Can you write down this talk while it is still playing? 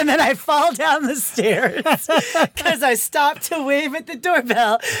And then I fall down the stairs because I stopped to wave at the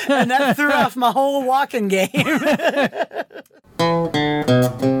doorbell, and that threw off my whole walking game.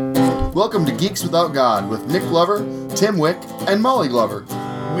 Welcome to Geeks Without God with Nick Glover, Tim Wick, and Molly Glover.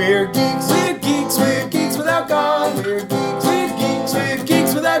 We're geeks without God. We're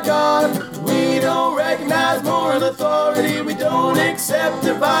geeks without God. We don't recognize moral authority. We don't accept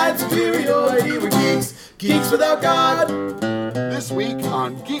divine superiority. We're geeks without God. This week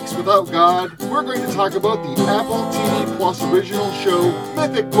on Geeks Without God, we're going to talk about the Apple TV Plus original show,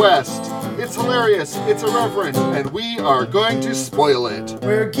 Mythic Quest. It's hilarious, it's irreverent, and we are going to spoil it.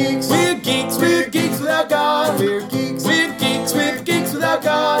 We're geeks without God. We're geeks without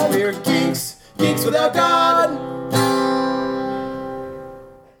God. We're geeks without God.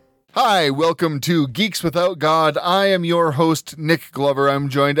 Hi, welcome to Geeks Without God. I am your host, Nick Glover. I'm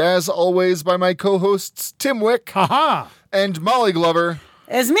joined, as always, by my co-hosts, Tim Wick. Haha. And Molly Glover.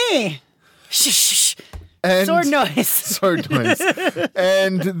 It's me. Shh. And Sword noise. Sword noise.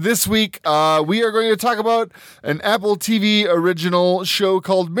 And this week, we are going to talk about an Apple TV original show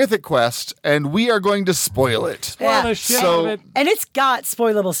called Mythic Quest, and we are going to spoil it. Spoil the shit out of it. And it's got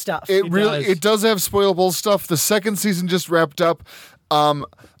spoilable stuff. It does have spoilable stuff. The second season just wrapped up.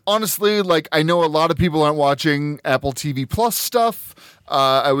 Honestly, I know a lot of people aren't watching Apple TV Plus stuff.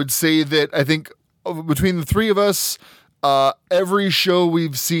 I would say that I think between the three of us, every show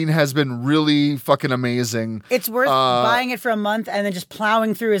we've seen has been really fucking amazing. It's worth buying it for a month and then just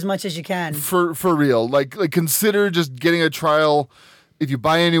plowing through as much as you can. For real. Like consider just getting a trial. If you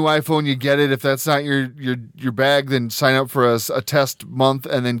buy a new iPhone, you get it. If that's not your bag, then sign up for a test month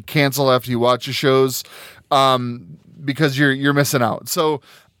and then cancel after you watch the shows, because you're missing out. So,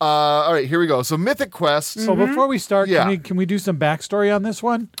 all right, here we go. So Mythic Quest. So before we start, Yeah. can we do some backstory on this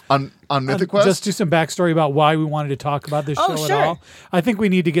one? On Mythic Quest? Just do some backstory about why we wanted to talk about this show sure. at all. I think we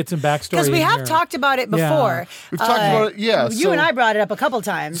need to get some backstory. Because we in have here. talked about it before. We've talked about it, yeah. You and I brought it up a couple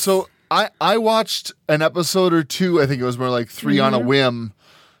times. So I watched an episode or two. I think it was more like 3 on a whim,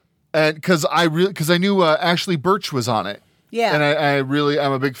 and because I knew Ashley Birch was on it. Yeah. And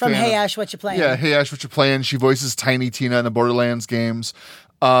I'm a big From fan. Hey Ash, What You Playing? Yeah, Hey Ash, What You Playing? She voices Tiny Tina in the Borderlands games.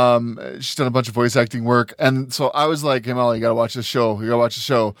 She's done a bunch of voice acting work, and so I was like, "Hey Molly, you gotta watch this show. You gotta watch the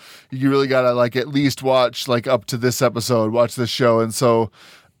show. You really gotta at least watch up to this episode. Watch this show." And so,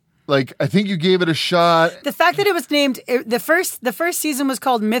 I think you gave it a shot. The fact that it was named the first season was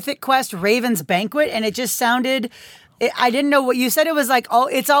called Mythic Quest Raven's Banquet, and it just sounded. I didn't know what you said. It was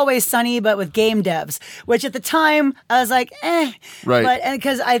It's Always Sunny, but with game devs. Which at the time I was like, eh. Right. But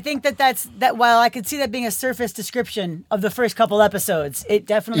because I think that while I could see that being a surface description of the first couple episodes, it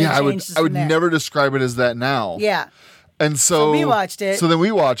definitely changed. I would never describe it as that now. Yeah. And so we watched it. So then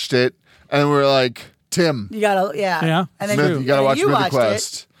we watched it, and we were like, Tim, You gotta Yeah. And then you gotta watch you Mythic watched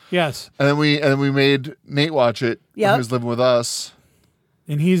Quest. Yes, And then we made Nate watch it when Yep. he was living with us.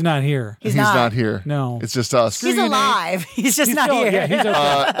 and he's not here. He's He's not. not here. No. It's just us. He's alive. He's just He's not still- here. Yeah, he's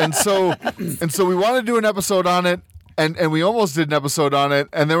okay. And so we wanted to do an episode on it, and we almost did an episode on it,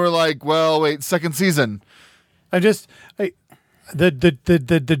 and then we're like, well, wait, second season. The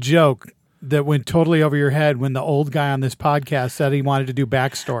joke that went totally over your head when the old guy on this podcast said he wanted to do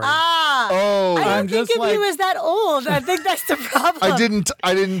backstory. Oh, I I'm don't think just of you as that old. I think that's the problem. I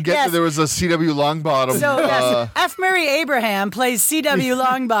didn't get Yes. that there was a CW Longbottom. So yes, F. Murray Abraham plays C.W.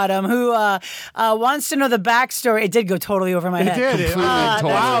 Longbottom, who wants to know the backstory. It did go totally over my head. It did. Completely that's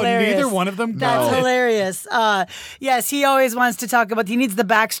totally. Wow, hilarious. neither one of them. That's got it. hilarious. Yes, he always wants to talk about. He needs the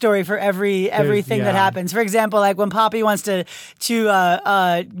backstory for everything that yeah. happens. For example, like when Poppy wants to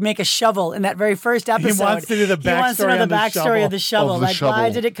make a shovel in that very first episode. wants to do the He wants to know backstory the on the backstory of the shovel. Of the Like why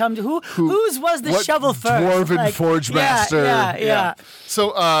shovel. did it come to whose was the What shovel first? Dwarven Forge yeah, Master. Yeah.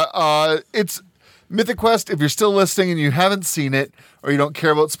 So it's Mythic Quest, if you're still listening and you haven't seen it or you don't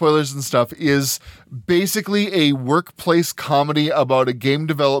care about spoilers and stuff, is basically a workplace comedy about a game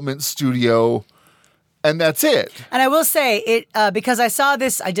development studio. And that's it. And I will say it because I saw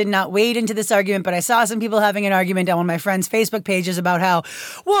this. I did not wade into this argument, but I saw some people having an argument on one of my friends' Facebook pages about how,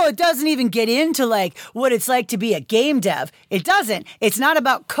 well, it doesn't even get into what it's like to be a game dev. It doesn't. It's not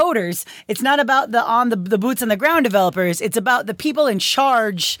about coders. It's not about the boots on the ground developers. It's about the people in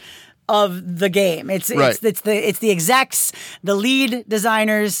charge of the game. It's the execs, the lead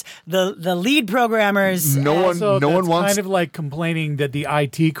designers, the lead programmers. No one That's wants kind of like complaining that the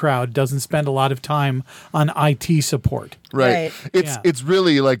IT crowd doesn't spend a lot of time on IT support. right. Right. It's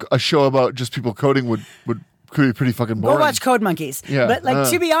really like a show about just people coding would pretty fucking boring. Go watch Code Monkeys. Yeah. But like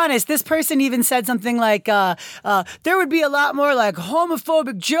to be honest, this person even said something like, there would be a lot more like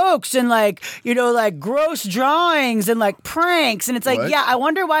homophobic jokes and like, like gross drawings and like pranks. And it's like, What? yeah, I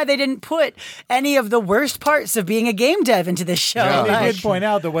wonder why they didn't put any of the worst parts of being a game dev into this show. Yeah. They Like, did point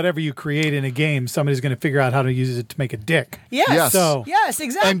out that whatever you create in a game, somebody's going to figure out how to use it to make a dick. yes. Yes. So- Yes,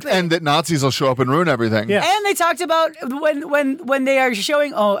 exactly. and that Nazis will show up and ruin everything. Yeah. And they talked about when they are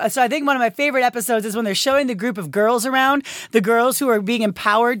showing. Oh, so I think one of my favorite episodes is when they're showing the group of girls around, the girls who are being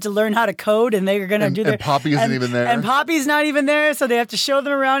empowered to learn how to code, and they're going to do their. And Poppy isn't even there. And Poppy's not even there, so they have to show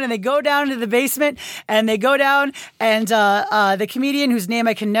them around. And they go down to the basement, and they go down, and the comedian whose name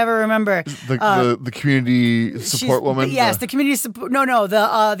I can never remember. The community support woman. Yes, the community support. No,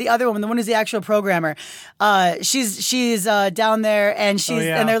 the other woman, the one who's the actual programmer. She's down there, and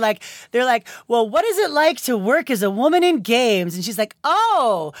and they're like, well, what is it like to work as a woman in games? And she's like,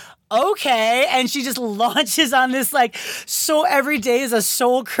 oh. Okay, and she just launches on this so every day is a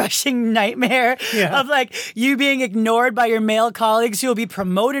soul crushing nightmare of you being ignored by your male colleagues who will be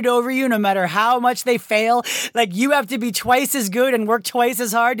promoted over you no matter how much they fail. Like you have to be twice as good and work twice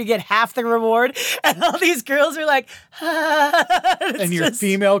as hard to get half the reward, and all these girls are like, and your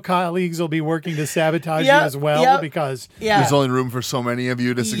female colleagues will be working to sabotage you as well because there's only room for so many of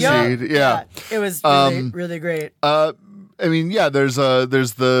you to succeed. Yeah. It was really, really great. I mean, there's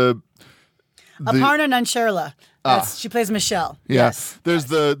the Aparna Nancherla. She plays Michelle. Yeah. Yes. There's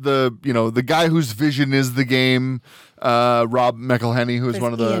the guy whose vision is the game, Rob McElhenney, who's Plays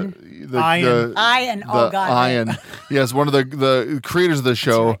one of the Ian. Ian. Oh God. Ian. Yes, one of the creators of the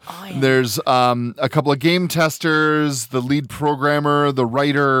show. Right, Ian. There's a couple of game testers, the lead programmer, the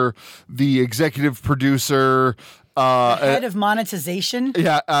writer, the executive producer. Head of monetization.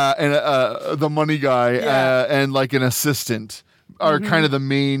 Yeah, and the money guy and like an assistant are kind of the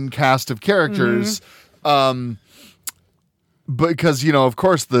main cast of characters. Because of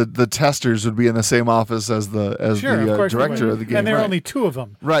course the testers would be in the same office as the director of the game, and there are right. only two of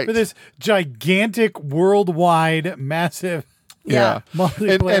them. Right. For this gigantic, worldwide, massive Yeah.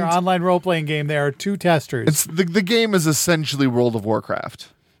 multiplayer And- online role playing game, there are two testers. It's the game is essentially World of Warcraft.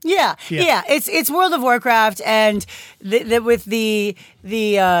 Yeah. It's World of Warcraft, and with the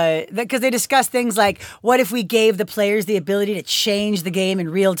because they discuss things like, what if we gave the players the ability to change the game in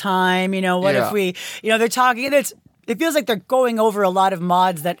real time? What if we, they're talking. It feels like they're going over a lot of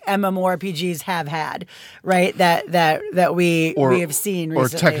mods that MMORPGs have had, right? That we have seen recently. Or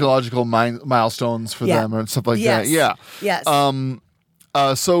technological milestones for them and stuff like that. Yeah. Yes.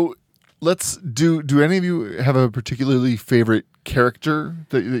 So let's do any of you have a particularly favorite character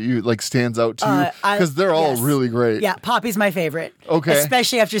that you stands out to you? Because they're all really great. Yeah, Poppy's my favorite. Okay.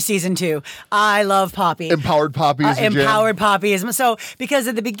 Especially after season 2. I love Poppy. Empowered Poppy is your jam? Empowered Poppy is so, because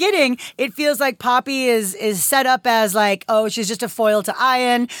at the beginning it feels like Poppy is set up as she's just a foil to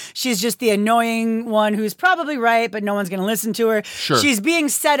Ian. She's just the annoying one who's probably right, but no one's going to listen to her. Sure. She's being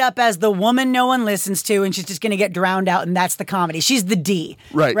set up as the woman no one listens to, and she's just going to get drowned out, and that's the comedy. She's the D.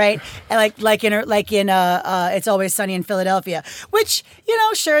 Right. Right. And like in It's Always Sunny in Philadelphia, which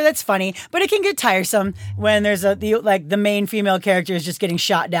sure, that's funny, but it can get tiresome when there's the main female character is just getting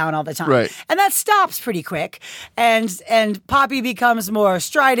shot down all the time. Right. And that stops pretty quick. And Poppy becomes more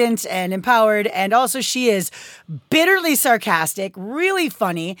strident and empowered. And also she is bitterly sarcastic, really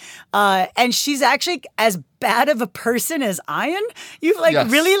funny. And she's actually as bad of a person as Ian. You've Yes.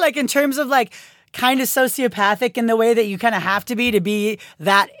 really in terms of kind of sociopathic in the way that you kind of have to be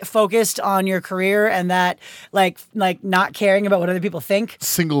that focused on your career and that not caring about what other people think.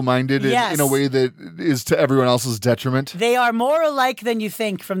 Single-minded Yes. in a way that is to everyone else's detriment. They are more alike than you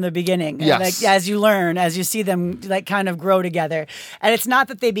think from the beginning. Yes. As you learn, as you see them kind of grow together. And it's not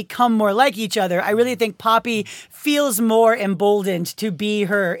that they become more like each other. I really think Poppy feels more emboldened to be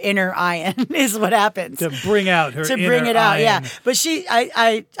her inner Ian is what happens. to bring out her To bring it out, Ian. yeah. But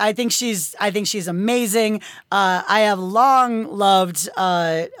I think she's amazing. I have long loved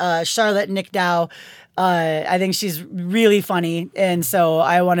Charlotte Nickdow. I think she's really funny, and so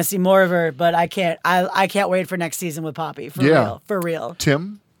I want to see more of her. But I can't wait for next season with Poppy. For real.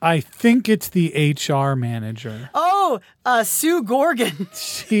 Tim? I think it's the HR manager. Oh, Sue Gorgon.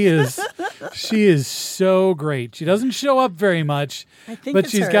 She is so great. She doesn't show up very much, I think but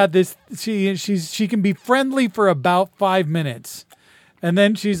it's she's her. got this. She can be friendly for about 5 minutes, and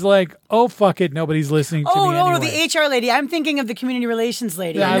then she's like, "Oh fuck it, nobody's listening to me no, anyway." the HR lady. I'm thinking of the community relations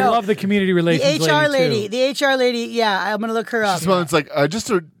lady. Yeah, I No, love the community relations the HR lady. too. The HR lady. Yeah, I'm gonna look her up. This one,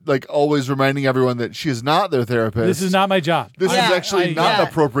 it's always reminding everyone that she is not their therapist. This is not my job. This Yeah. is actually not yeah. an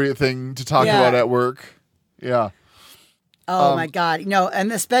appropriate thing to talk Yeah. about at work. Yeah. Oh my God! No,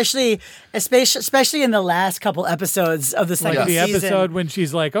 and especially in the last couple episodes of the second Like the season. episode when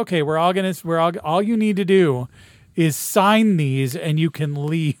she's like, "Okay, all you need to do is sign these, and you can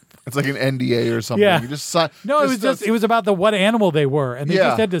leave." It's like an NDA or something. Yeah. You just sign. No, it was about what animal they were, and they Yeah.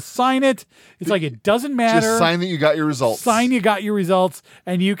 just had to sign it. It's like it doesn't matter. Just sign that you got your results. Sign you got your results,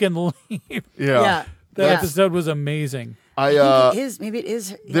 and you can leave. Yeah. Yeah. That Yeah. episode was amazing. I think it is. Maybe it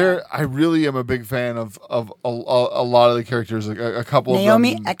is. There, I really am a big fan of a lot of the characters. A couple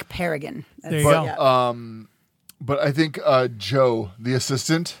Naomi of them. Ekperigin. There you go. Yeah. But I think Joe, the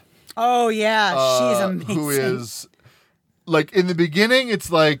assistant, Oh yeah, she's amazing. who is like in the beginning,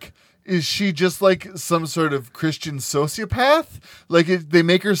 it's like, is she just like some sort of Christian sociopath? Like they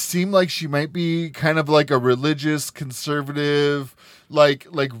make her seem like she might be kind of like a religious conservative, like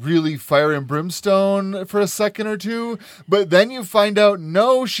really fire and brimstone for a second or two. But then you find out,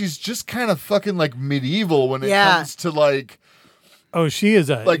 no, she's just kind of fucking like medieval when it comes to like Oh, she is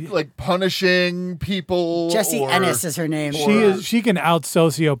a like punishing people. Jessie Ennis is her name. She can out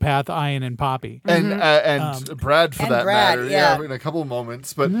sociopath Ian and Poppy. and Brad for And that Brad, matter, yeah. in a couple of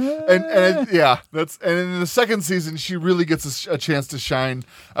moments. But and in the second season, she really gets a chance to shine.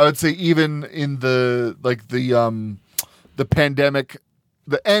 I would say even in the pandemic,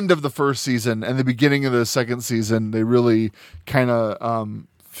 the end of the first season and the beginning of the second season, they really kind of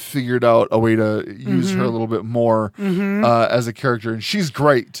figured out a way to use her a little bit more as a character, and she's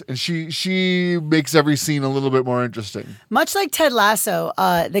great, and she makes every scene a little bit more interesting. Much like Ted Lasso,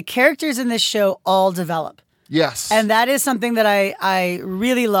 the characters in this show all develop. Yes, And that is something that I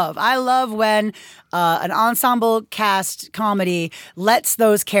really love. I love when an ensemble cast comedy lets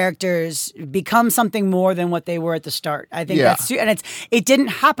those characters become something more than what they were at the start. I think that's and it didn't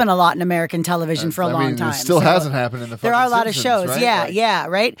happen a lot in American television for a long time. It still hasn't happened in the. There are a lot of Simpsons, shows, right?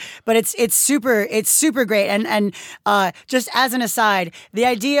 right. But it's super great. And just as an aside, the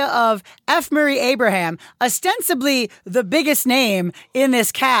idea of F. Murray Abraham, ostensibly the biggest name in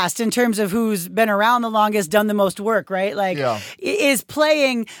this cast in terms of who's been around the longest, done the most work, right? Like, is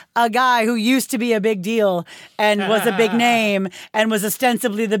playing a guy who used to be a big deal and was a big name and was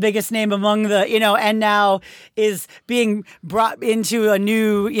ostensibly the biggest name among the, and now is being brought into a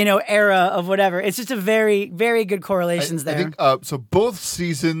new, era of whatever. It's just a very, very good correlations there. I think, so both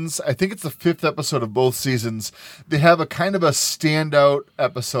seasons, I think it's the 5th episode of both seasons, they have a kind of a standout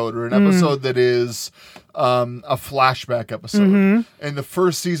episode or an episode that is a flashback episode. In the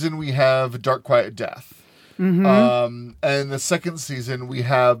first season, we have Dark Quiet Death. And the second season, we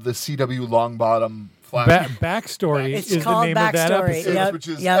have the C.W. Longbottom flashback. Backstory It's is the called name of that Backstory, episode. Yep, which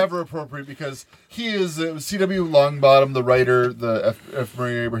is yep. ever appropriate because he is C.W. Longbottom, the writer, the F.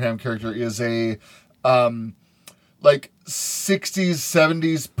 Murray Abraham character, is a like 60s,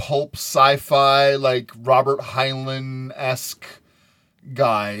 70s pulp sci-fi, like Robert Heinlein-esque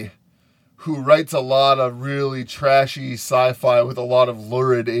guy who writes a lot of really trashy sci-fi with a lot of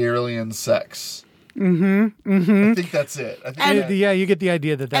lurid alien sex. I think that's it. I think Yeah, you get the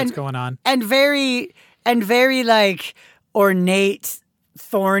idea that that's going on. And very like ornate,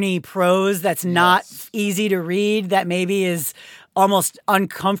 thorny prose that's not easy to read, that maybe is almost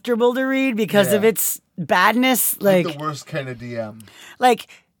uncomfortable to read because of its badness. Like the worst kind of DM. like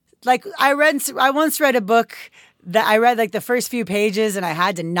I once read a book that I read like the first few pages and I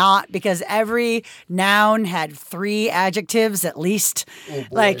had to not because every noun had 3 adjectives at least.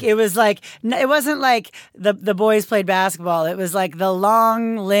 Like it was like it wasn't like the boys played basketball. It was like the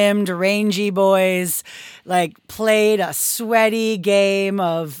long-limbed, rangy boys like played a sweaty game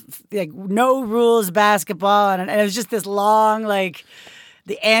of like no rules basketball, and it was just this long like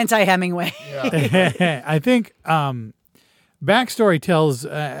the anti-Hemingway. I think Backstory tells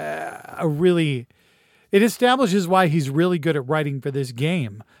it establishes why he's really good at writing for this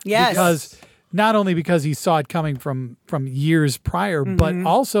game. Yes. Because not only because he saw it coming from years prior, but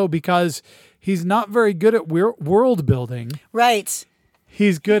also because he's not very good at world building. Right.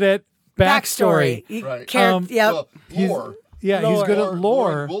 He's good at backstory. Right. Yep. Lore. Yeah, he's good at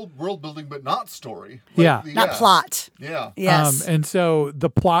lore. World building, but not story. Yeah. Not plot. Yeah. Yes. And so the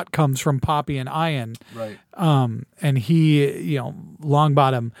plot comes from Poppy and Ian. Right. And he,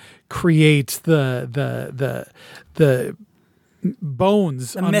 Longbottom creates the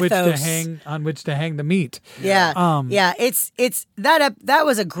bones on which to hang the meat. Yeah. It's that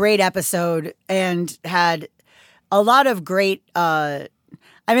was a great episode and had a lot of great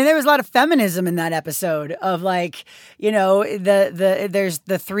I mean, there was a lot of feminism in that episode of like, you know, there's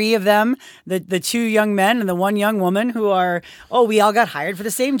the three of them, the two young men and the one young woman who are, we all got hired for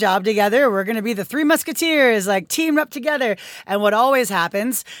the same job together. We're going to be the Three Musketeers, like teamed up together. And what always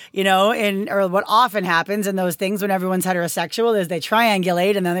happens, you know, or what often happens in those things when everyone's heterosexual is they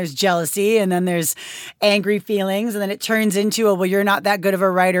triangulate, and then there's jealousy, and then there's angry feelings, and then it turns into, well, you're not that good of a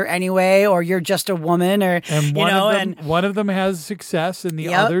writer anyway, or you're just a woman, or, and one of them has success and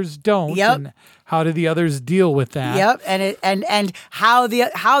the others don't. And how do the others deal with that? And how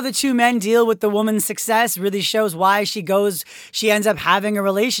the two men deal with the woman's success really shows why she ends up having a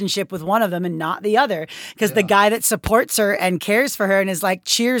relationship with one of them and not the other. Because the guy that supports her and cares for her and is like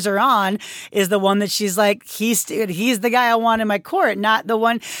cheers her on is the one that she's like, he's the guy I want in my court, not the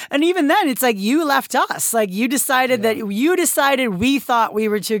one. And even then, it's like, you left us. Like, you decided we thought we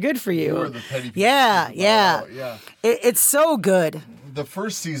were too good for you. You were the petty people. Yeah. It's so good. The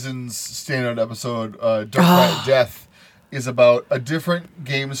first season's standout episode, Dark Knight Death, is about a different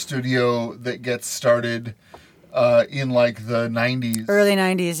game studio that gets started in like the 90s. Early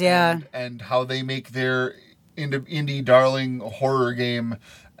 90s, yeah. And how they make their indie darling horror game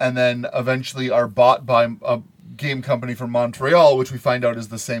and then eventually are bought by a game company from Montreal, which we find out is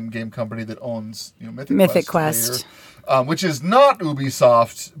the same game company that owns Mythic Quest. Which is not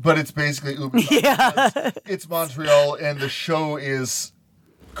Ubisoft, but it's basically Ubisoft. Yeah. It's Montreal, and the show is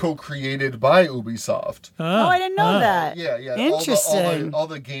co-created by Ubisoft. I didn't know that. Yeah. Interesting. All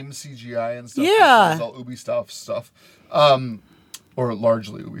the game CGI and stuff. Yeah. Is all Ubisoft stuff. Or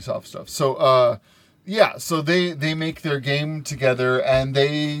largely Ubisoft stuff. So, so they make their game together, and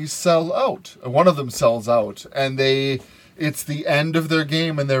they sell out. One of them sells out, and it's the end of their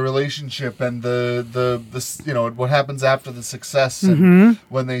game and their relationship, and the what happens after the success and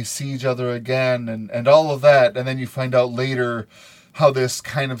when they see each other again and all of that. And then you find out later how this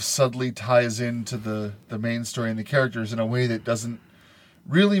kind of subtly ties into the main story and the characters in a way that doesn't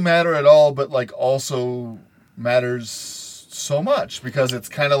really matter at all, but like also matters so much because it's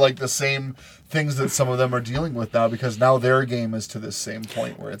kind of like the same things that some of them are dealing with now, because now their game is to this same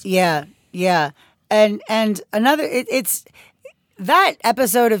point where it's And another, it's that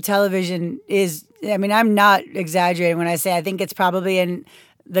episode of television is, I mean, I'm not exaggerating when I say I think it's probably in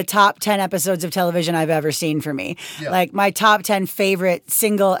the top 10 episodes of television I've ever seen for me. Yeah. Like my top 10 favorite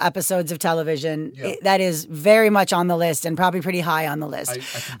single episodes of television, that is very much on the list and probably pretty high on the list.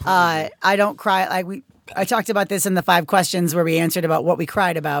 I don't cry. I talked about this in the 5 questions where we answered about what we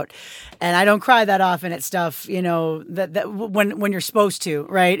cried about, and I don't cry that often at stuff, you know, that when you're supposed to,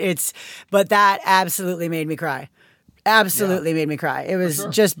 right? But that absolutely made me cry. Made me cry. It was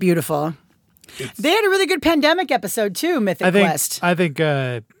just beautiful. They had a really good pandemic episode too, Mythic Quest. I think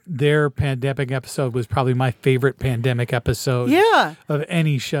their pandemic episode was probably my favorite pandemic episode of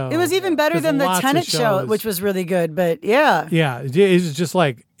any show. It was even better than the Tenet show, which was really good, but yeah. Yeah, it was just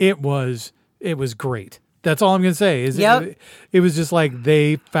like, it was great. That's all I'm going to say. It was just like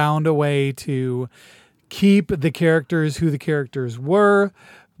they found a way to keep the characters who the characters were,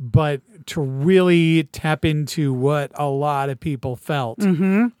 but to really tap into what a lot of people felt.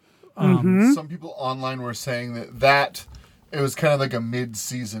 Some people online were saying that it was kind of like a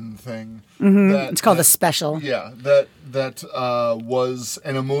mid-season thing. It's called a special. Yeah, that was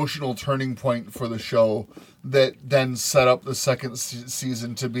an emotional turning point for the show that then set up the second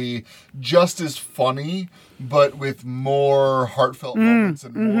season to be just as funny, but with more heartfelt moments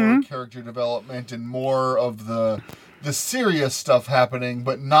and more character development and more of the serious stuff happening,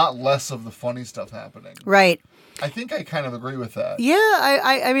 but not less of the funny stuff happening. Right. I think I kind of agree with that. Yeah,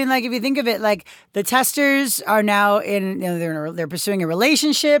 I mean, like if you think of it, like the testers are now they're pursuing a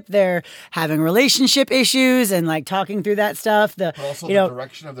relationship, they're having relationship issues and like talking through that stuff. But also the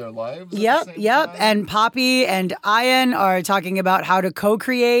direction of their lives. Yep. And Poppy and Ian are talking about how to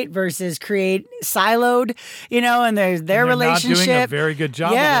co-create versus create siloed, and their relationship. Not doing a very good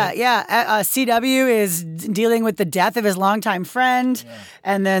job. CW is dealing with the death of his longtime friend,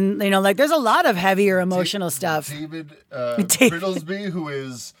 and then there's a lot of heavier emotional stuff. David Brittlesby, who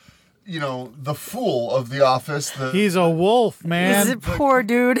is, the fool of The Office. He's a wolf, man. He's a poor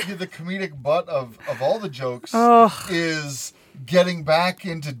dude. The comedic butt of all the jokes is getting back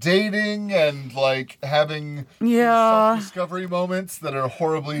into dating and like having self-discovery moments that are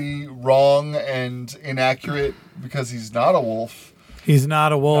horribly wrong and inaccurate because he's not a wolf. He's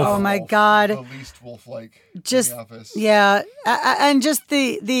not a wolf. Oh my God. The least wolf-like in The Office. Yeah. And just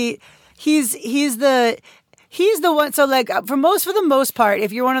he's the he's the one. So like for the most part,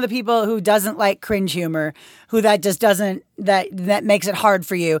 if you're one of the people who doesn't like cringe humor, who that just doesn't, that makes it hard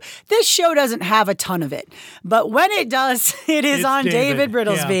for you, this show doesn't have a ton of it. But when it does, it's on David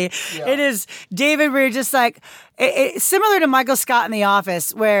Brittlesby. Yeah. It is David where you're just like, similar to Michael Scott in The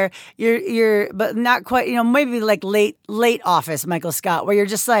Office, where you're, but not quite, maybe like late Office Michael Scott, where you're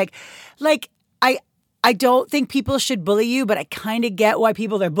just like, I don't think people should bully you, but I kind of get why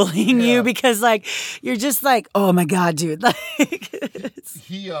people are bullying you because, like, you're just like, oh my god, dude. Like,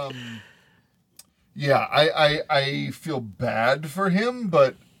 he, I feel bad for him,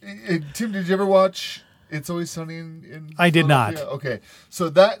 but Tim, did you ever watch It's Always Sunny in I did not. Okay, so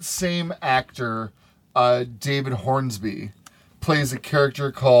that same actor, David Hornsby, plays a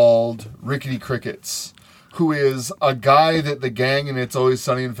character called Rickety Crickets, who is a guy that the gang in It's Always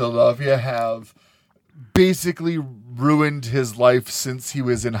Sunny in Philadelphia have basically ruined his life since he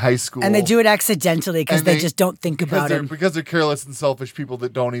was in high school. and they do it accidentally because they just don't think about it. Because they're careless and selfish people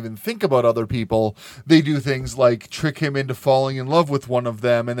that don't even think about other people. They do things like trick him into falling in love with one of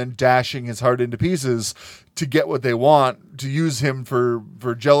them and then dashing his heart into pieces to get what they want, to use him for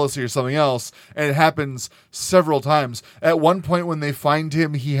jealousy or something else. And it happens several times. At one point when they find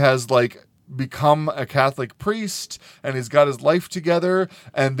him, he has like become a Catholic priest and he's got his life together,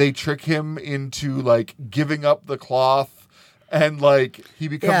 and they trick him into like giving up the cloth, and like he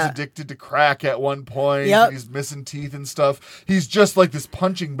becomes addicted to crack at one point. Yep. And he's missing teeth and stuff. He's just like this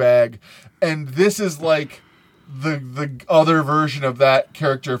punching bag, and this is like the other version of that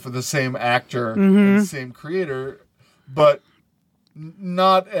character for the same actor and the same creator, but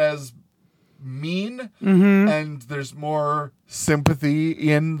not as mean, and there's more sympathy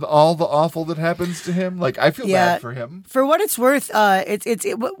in all the awful that happens to him. Like, I feel bad for him. For what it's worth,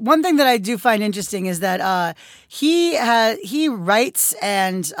 one thing that I do find interesting is that he writes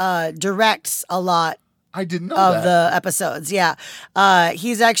and directs a lot I didn't know of that. the episodes. Yeah.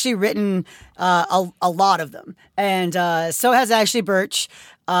 He's actually written a lot of them. And so has Ashley Birch.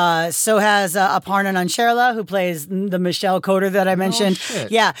 So has Aparna Nancherla, who plays the Michelle Coder that I mentioned.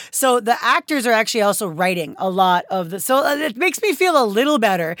 shit. Yeah. So the actors are actually also writing a lot of the. So it makes me feel a little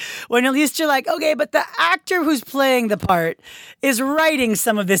better when at least you're like, okay, but the actor who's playing the part is writing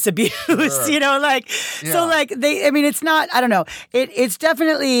some of this abuse. Sure. So like it's not. I don't know. It's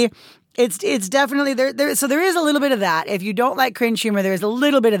definitely. It's definitely there. So there is a little bit of that. If you don't like cringe humor, there is a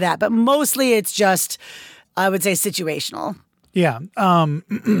little bit of that, but mostly it's just, I would say, situational. Yeah.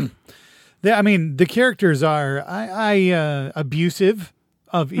 The characters are abusive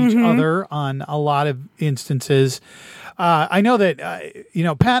of each other on a lot of instances. I know that,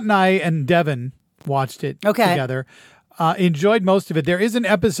 Pat and I and Devin watched it together. Enjoyed most of it. There is an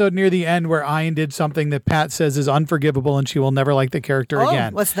episode near the end where Ian did something that Pat says is unforgivable and she will never like the character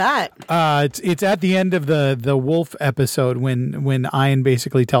again. What's that? It's at the end of the Wolf episode when Ian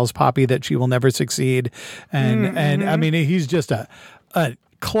basically tells Poppy that she will never succeed, and I mean he's just a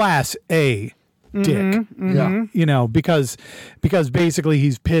class A dick. Yeah. Because basically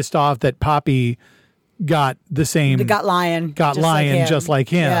he's pissed off that Poppy got the same Got Lion just like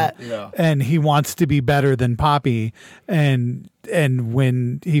him. Yeah. And he wants to be better than Poppy, and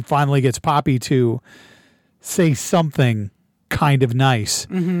when he finally gets Poppy to say something kind of nice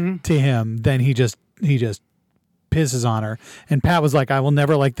to him, then he just pisses on her. And Pat was like, I will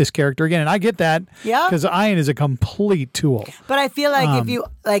never like this character again. And I get that. Yeah. Because Ian is a complete tool. But I feel like if you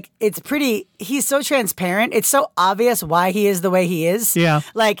he's so transparent. It's so obvious why he is the way he is. Yeah.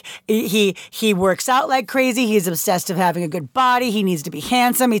 Like he works out like crazy. He's obsessed with having a good body. He needs to be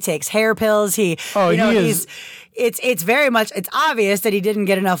handsome. He takes hair pills. It's very much, it's obvious that he didn't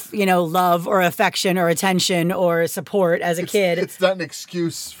get enough, love or affection or attention or support as a kid. It's not an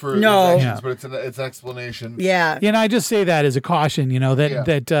excuse for his No. actions, but it's an explanation. Yeah. And I just say that as a caution,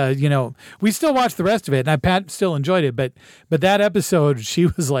 that we still watched the rest of it, and Pat still enjoyed it, but that episode, she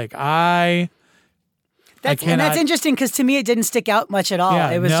was like, And that's interesting because to me it didn't stick out much at all.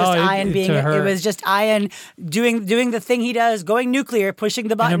 Yeah, it was just Ian being. to her- It was just Ian doing the thing he does, going nuclear, pushing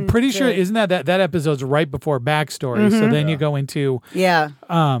the button. And I'm pretty sure, isn't that episode's right before backstory? So then you go into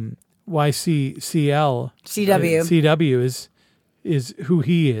YCCL. CW. CW is who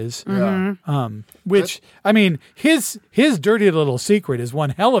he is. Yeah. Which, I mean, his dirty little secret is one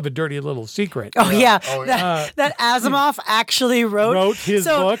hell of a dirty little secret. Oh yeah, Oh, yeah. That Asimov actually wrote his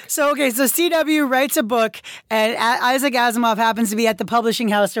book. So CW writes a book, and Isaac Asimov happens to be at the publishing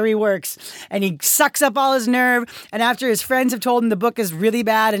house where he works, and he sucks up all his nerve. And after his friends have told him the book is really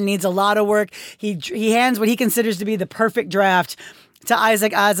bad and needs a lot of work, he hands what he considers to be the perfect draft to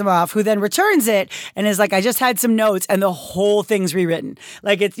Isaac Asimov, who then returns it and is like, I just had some notes, and the whole thing's rewritten.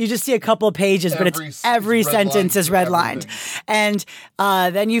 Like, you just see a couple of pages, but it's every sentence is redlined. And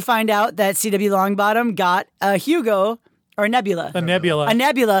then you find out that C.W. Longbottom got a Hugo, or Nebula. A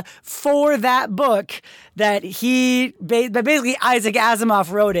Nebula for that book that basically Isaac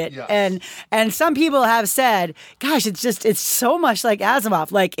Asimov wrote it. Yes. And some people have said, gosh, it's so much like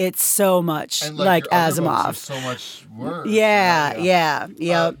Asimov. Like, it's so much And like your other books Asimov. are so much worse. Yeah.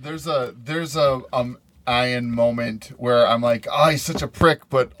 There's a Ian moment where I'm like, oh, he's such a prick,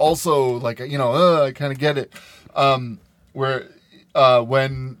 but also like, I kind of get it. Where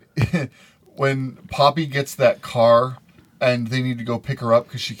when Poppy gets that car and they need to go pick her up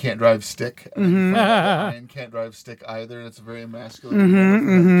because she can't drive stick. And Ian can't drive stick either. And it's a very masculine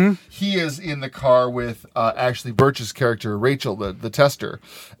moment. He is in the car with Ashley Birch's character, Rachel, the tester.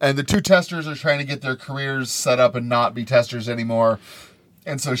 And the two testers are trying to get their careers set up and not be testers anymore.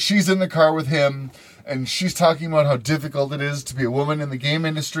 And so she's in the car with him, and she's talking about how difficult it is to be a woman in the game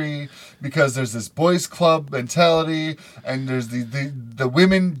industry because there's this boys club mentality, and there's the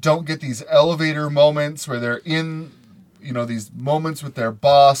women don't get these elevator moments where they're in, these moments with their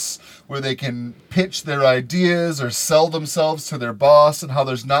boss where they can pitch their ideas or sell themselves to their boss, and how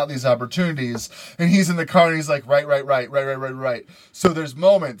there's not these opportunities. And he's in the car and he's like, right. So there's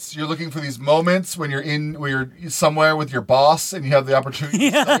moments. You're looking for these moments when you're somewhere with your boss and you have the opportunity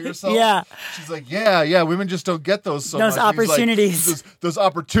to sell yourself. Yeah. She's like, yeah, women just don't get those much. Those opportunities. Like, those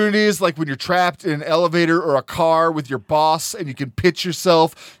opportunities, like when you're trapped in an elevator or a car with your boss and you can pitch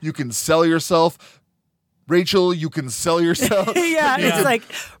yourself, you can sell yourself. Rachel, you can sell yourself. It's like,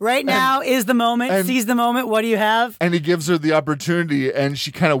 right now is the moment. Seize the moment. What do you have? And he gives her the opportunity, and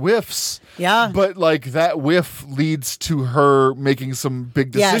she kind of whiffs. Yeah. But, like, that whiff leads to her making some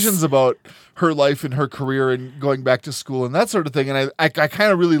big decisions about her life and her career and going back to school and that sort of thing. And I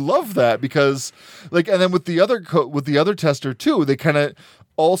kind of really love that because, like, and then with the other tester, too, they kind of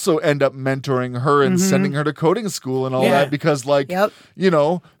also end up mentoring her and sending her to coding school and all that because, like,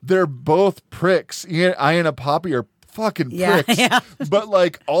 they're both pricks. Ian and Poppy are fucking pricks. But,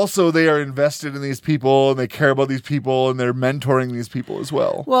 like, also they are invested in these people and they care about these people and they're mentoring these people as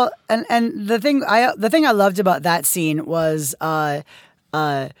well. Well, and the thing I loved about that scene was as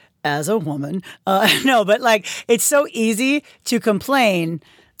a woman, but like, it's so easy to complain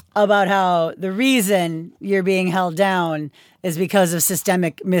about how the reason you're being held down is because of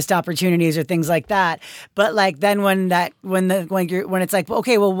systemic missed opportunities or things like that. But like, then when it's like,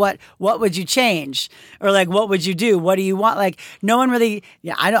 okay, well, what would you change? Or like, what would you do? What do you want? Like, no one really,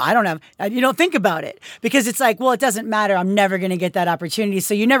 you don't think about it because it's like, well, it doesn't matter. I'm never going to get that opportunity.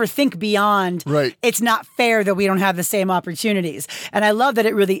 So you never think beyond, right. It's not fair that we don't have the same opportunities. And I love that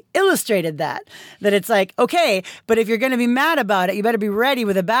it really illustrated that it's like, okay, but if you're going to be mad about it, you better be ready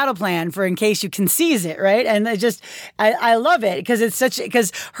with a battle plan for in case you can seize it. Right. And I love it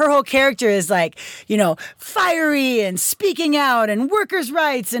because her whole character is like, fiery and speaking out and workers'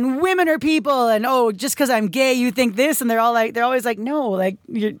 rights and women are people and just because I'm gay you think this, and they're always like, no, like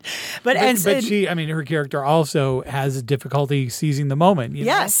you're but she, her character also has difficulty seizing the moment.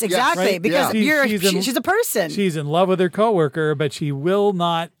 Yes, exactly. Right? Because she's a person. She's in love with her coworker, but she will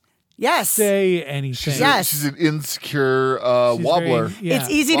not say anything. She's an insecure wobbler. It's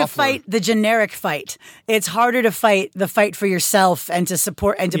easy to fight the generic fight. It's harder to fight the fight for yourself and to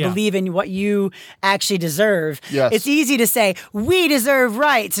support and to believe in what you actually deserve. Yes. It's easy to say, we deserve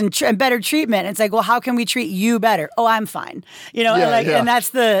rights and better treatment. It's like, well, how can we treat you better? Oh, I'm fine. And that's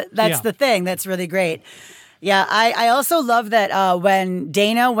the thing that's really great. Yeah, I also love that when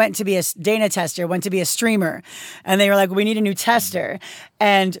Dana tester went to be a streamer, and they were like, we need a new tester.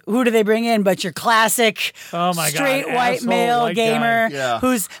 And who do they bring in but your classic straight white male gamer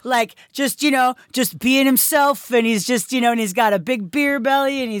who's like just being himself, and he's just and he's got a big beer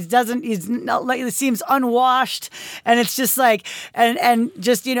belly, and he seems unwashed, and it's just like and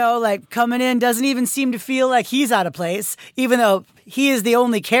just like coming in doesn't even seem to feel like he's out of place, even though he is the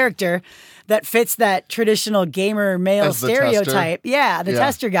only character that fits that traditional gamer male stereotype. The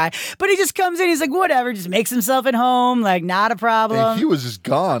tester guy. But he just comes in, he's like, whatever, just makes himself at home, like, not a problem. And he was just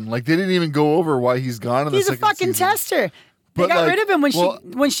gone. Like, they didn't even go over why he's gone in the second season. He's a fucking tester. They got rid of him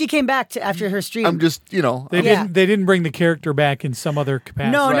when she came back after her stream. I'm just, They didn't bring the character back in some other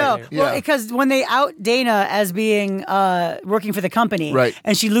capacity. No. Well, because when they out Dana as being working for the company,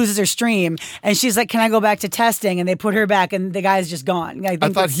 and she loses her stream, and she's like, "Can I go back to testing?" And they put her back, and the guy's just gone. I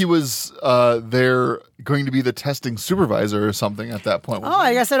thought he was there going to be the testing supervisor or something at that point.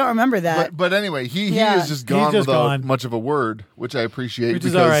 I guess I don't remember that. But anyway, he is just gone without much of a word, which I appreciate. Which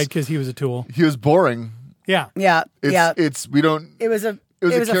is all right because he was a tool. He was boring. Yeah. Yeah. Yeah. We don't. It was a It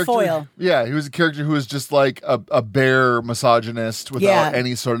was a a character, foil. Yeah, he was a character who was just like a bare misogynist without Yeah.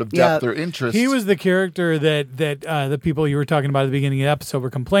 any sort of Yeah. depth or interest. He was the character that the people you were talking about at the beginning of the episode were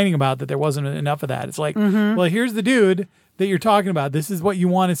complaining about, that there wasn't enough of that. It's like, well, here's the dude that you're talking about. This is what you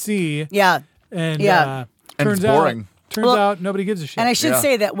want to see. Yeah. And Yeah. And turns it's boring. Turns Well, out nobody gives a shit. And I should Yeah.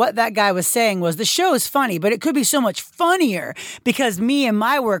 say that what that guy was saying was the show is funny, but it could be so much funnier because me and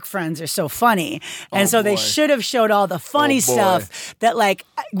my work friends are so funny. And so they boy. should have showed all the funny Oh, boy. stuff that like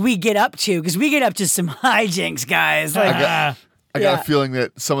we get up to, because we get up to some hijinks, guys. Like, I got Yeah. a feeling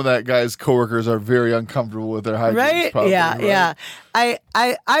that some of that guy's coworkers are very uncomfortable with their hijinks. right? Probably, Yeah, right? yeah.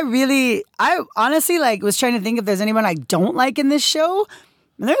 I honestly like was trying to think if there's anyone I don't like in this show.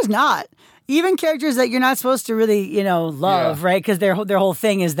 And there's not. Even characters that you're not supposed to really, love, Yeah. right? Because their whole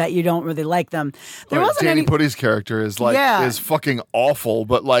thing is that you don't really like them. There Right, wasn't Danny any. Putty's character is like Yeah. is fucking awful,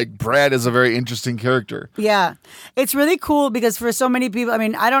 but like Brad is a very interesting character. Yeah, it's really cool because for so many people, I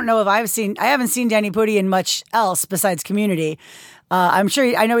mean, I don't know if I haven't seen Danny Putty in much else besides Community. I'm sure,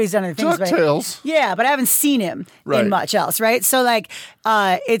 I know he's done other things, but DuckTales. yeah, but I haven't seen him Right. in much else, right? So like,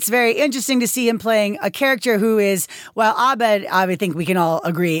 it's very interesting to see him playing a character who is, while Abed, I think we can all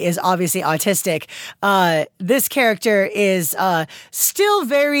agree, is obviously autistic. This character is still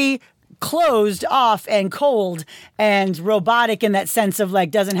very closed off and cold and robotic in that sense of like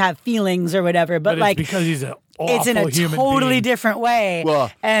doesn't have feelings or whatever, but it's like because he's an awful it's in a human totally being. different way,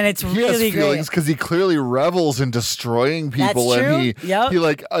 Well, and it's He really has feelings great. because he clearly revels in destroying people, That's true. and he Yep. he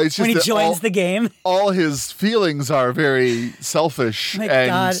like it's just When he that joins all, the game, all his feelings are very selfish My and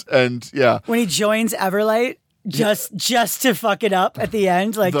God. and yeah. when he joins Everlight, just to fuck it up at the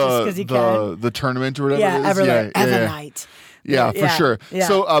end, like just because he can. the tournament or whatever. Yeah, it is. Everlight, yeah, yeah. Everlight. Yeah, for Yeah, sure. yeah.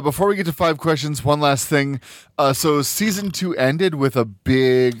 So before we get to 5 questions, one last thing. So season 2 ended with a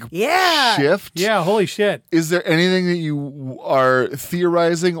big Yeah. shift. Yeah, holy shit. Is there anything that you are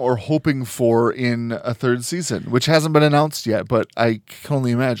theorizing or hoping for in a 3rd season, which hasn't been announced yet, but I can only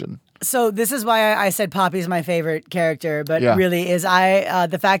imagine? So this is why I said Poppy's my favorite character, but Yeah. really is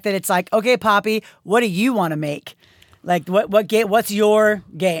the fact that it's like, okay, Poppy, what do you want to make? Like what game? What's your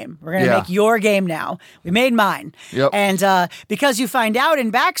game? We're gonna Yeah. make your game now. We made mine, Yep. and because you find out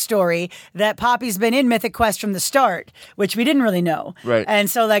in backstory that Poppy's been in Mythic Quest from the start, which we didn't really know, Right. And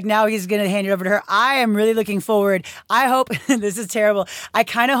so like now he's gonna hand it over to her. I am really looking forward. I hope this is terrible. I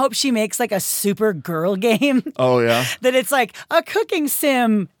kind of hope she makes like a super girl game. Oh yeah. That it's like a cooking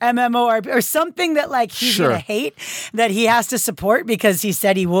sim MMO or something that like he's Sure. gonna hate, that he has to support because he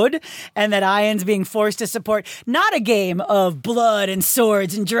said he would, and that Ian's being forced to support not a game of blood and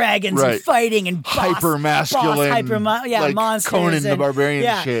swords and dragons Right. and fighting and Hyper-masculine, like monsters Conan the and, Barbarian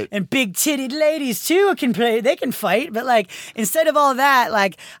yeah, shit. and big titted ladies too can play. They can fight, but like instead of all that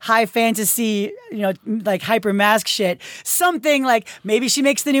like high fantasy, like hyper mask shit, something like maybe she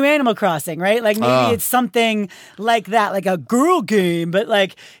makes the new Animal Crossing, right? Like maybe it's something like that, like a girl game, but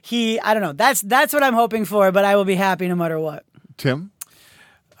like I don't know. That's what I'm hoping for, but I will be happy no matter what. Tim?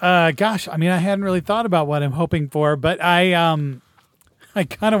 Gosh, I mean, I hadn't really thought about what I'm hoping for, but I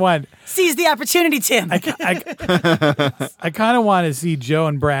kind of want Seize the opportunity, Tim. I kind of want to see Joe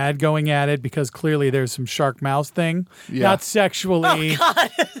and Brad going at it because clearly there's some shark mouse thing, Yeah. not sexually.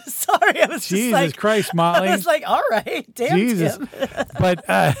 Sorry, I was Jesus just like, Christ, Molly. I was like, all right, damn, Jesus. Tim. But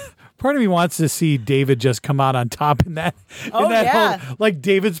part of me wants to see David just come out on top in that. Oh, yeah. whole, like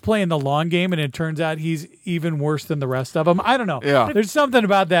David's playing the long game, and it turns out he's even worse than the rest of them. I don't know. Yeah. There's something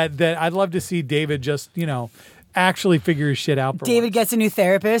about that I'd love to see David just actually figure his shit out. For David once. gets a new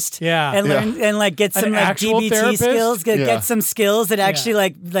therapist, Yeah. and Yeah. learn and like get An some like actual DBT therapist? skills, Yeah. get some skills that actually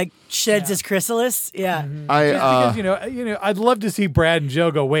like sheds Yeah. his chrysalis. Yeah, I Because I'd love to see Brad and Joe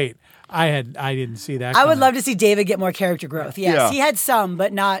go. Wait, I didn't see that. I would coming. love to see David get more character growth. Yes, Yeah. he had some,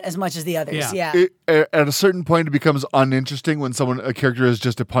 but not as much as the others. Yeah. Yeah. at a certain point, it becomes uninteresting when a character is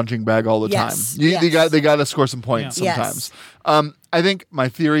just a punching bag all the Yes, time. yes. They got to score some points Yeah. sometimes. I think my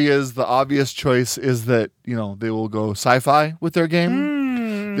theory is the obvious choice is that they will go sci-fi with their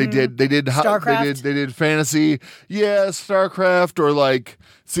game. They did StarCraft? they did fantasy, yeah, StarCraft or like.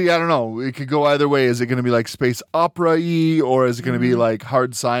 See, I don't know. It could go either way. Is it going to be like space opera-y or is it going to be like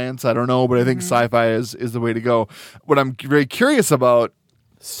hard science? I don't know, but I think sci-fi is the way to go. What I'm very curious about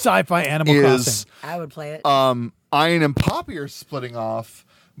sci-fi Animal is Crossing. I would play it. Ian and Poppy are splitting off,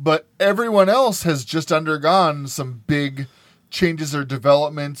 but everyone else has just undergone some big changes or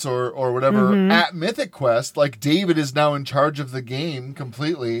developments or whatever at Mythic Quest. Like David is now in charge of the game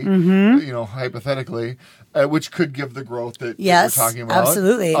completely, hypothetically, which could give the growth that Yes, we're talking about.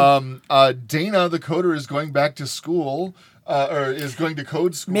 absolutely. Dana, the coder, is going back to school. or is going to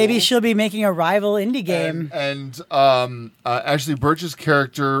code school. Maybe she'll be making a rival indie game. And Ashley Birch's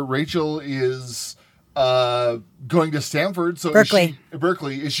character, Rachel, is going to Stanford. So Berkeley.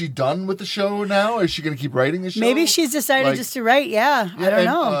 Berkeley. Is she done with the show now? Is she going to keep writing the show? Maybe she's decided just to write. Yeah, I don't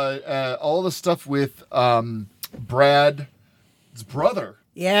know. All the stuff with Brad's brother.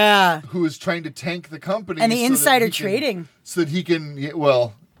 Yeah. Who is trying to tank the company. And the insider trading. So that he can,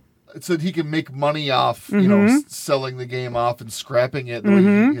 so that he can make money off, selling the game off and scrapping it the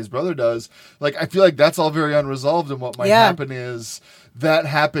way his brother does. Like, I feel like that's all very unresolved, and what might happen is that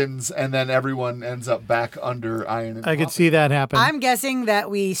happens, and then everyone ends up back under iron and I could see that happen. I'm guessing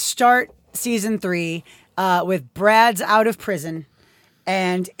that we start season 3 with Brad's out of prison,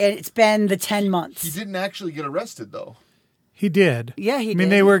 and it's been the 10 months. He didn't actually get arrested, though. He did. Yeah, he did. I mean,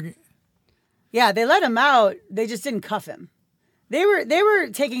 they were... Yeah, they let him out. They just didn't cuff him. They were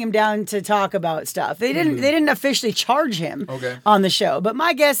taking him down to talk about stuff. They didn't officially charge him on the show. But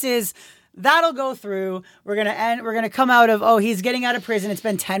my guess is that'll go through. We're gonna come out of he's getting out of prison. It's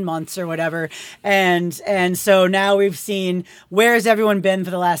been 10 months or whatever. And so now we've seen where's everyone been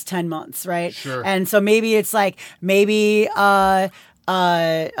for the last 10 months, right? Sure. And so maybe it's like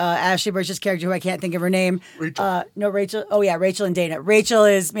Ashley Birch's character, who I can't think of her name. Rachel. Rachel. Oh yeah, Rachel and Dana. Rachel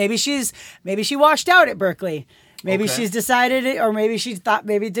is maybe she washed out at Berkeley. Maybe she's decided it, or maybe she thought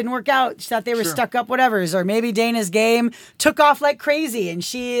maybe it didn't work out. She thought they were stuck up whatevers, or maybe Dana's game took off like crazy and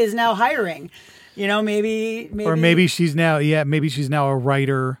she is now hiring. Maybe or maybe she's now a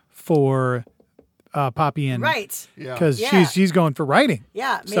writer for Poppy and right. Yeah. Because she's going for writing.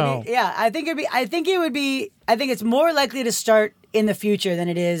 Yeah, maybe. So. Yeah, I think it's more likely to start in the future than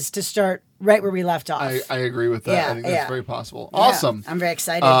it is to start right where we left off. I agree with that. Yeah, I think that's very possible. Yeah, Awesome. I'm very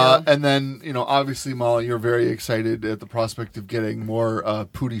excited. Though. And then, obviously, Molly, you're very excited at the prospect of getting more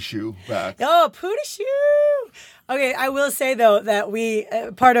Pootie Shoe back. Oh, Pootie Shoe! Okay, I will say though that we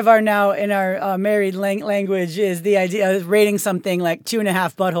part of our now in our married language is the idea of rating something like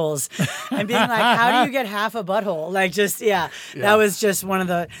 2.5 buttholes and being like, how do you get half a butthole? Like, that was just one of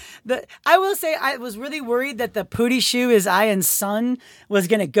the. I will say I was really worried that the Pootie Shoe is Ian's son was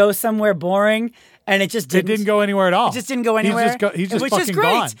going to go somewhere boring. And it just didn't. It didn't go anywhere at all. It just didn't go anywhere. He's just which fucking is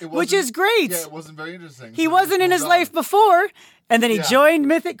great. gone. Which is great. Yeah, it wasn't very interesting. He wasn't in his life before. And then he joined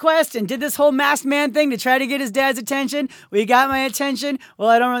Mythic Quest and did this whole masked man thing to try to get his dad's attention. We got my attention. Well,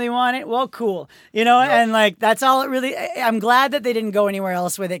 I don't really want it. Well, cool. And like, that's all it really, I'm glad that they didn't go anywhere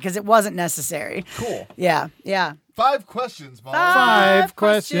else with it because it wasn't necessary. Cool. Yeah. Yeah. 5 questions, Molly. 5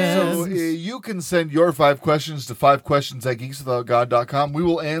 questions. So you can send your 5 questions to 5questions@geekswithoutgod.com. We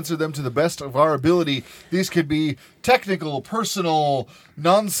will answer them to the best of our ability. These could be technical, personal,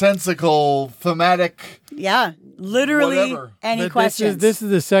 nonsensical, thematic. Yeah. Literally whatever. Any But questions. This is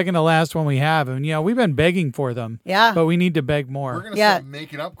the second to last one we have. And, we've been begging for them. Yeah. But we need to beg more. We're going to start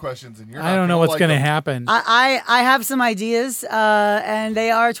making up questions, and you're I don't know what's going to happen. I have some ideas, and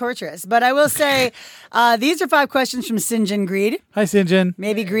they are torturous. But I will say, these are 5 questions from Sinjin Greed. Hi, Sinjin.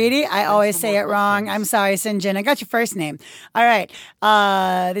 Maybe Greedy. I always say it wrong. I'm sorry, Sinjin. I got your first name. All right.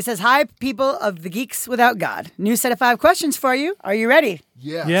 This says, hi, people of the Geeks Without God. New set of 5 questions for you. Are you ready?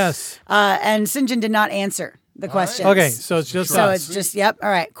 Yes. And Sinjin did not answer the questions. Okay, so it's just us. Yep. All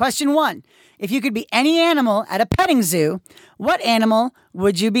right. Question 1. If you could be any animal at a petting zoo, what animal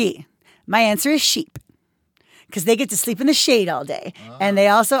would you be? My answer is sheep. Because they get to sleep in the shade all day. And they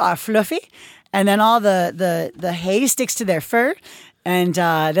also are fluffy. And then all the hay sticks to their fur. And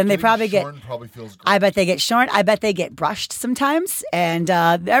then they probably probably feels great. I bet they get shorn. I bet they get brushed sometimes. And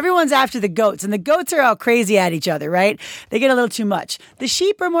everyone's after the goats. And the goats are all crazy at each other, right? They get a little too much. The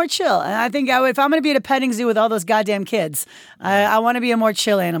sheep are more chill. And I think if I'm going to be at a petting zoo with all those goddamn kids, I want to be a more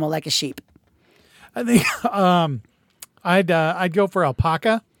chill animal like a sheep. I think I'd go for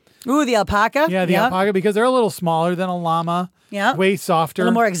alpaca. Ooh, the alpaca? Yeah, the alpaca, because they're a little smaller than a llama. Yeah. Way softer. A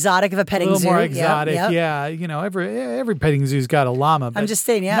little more exotic of a petting zoo. A little more exotic, Yep. yeah. Every petting zoo's got a llama. But I'm just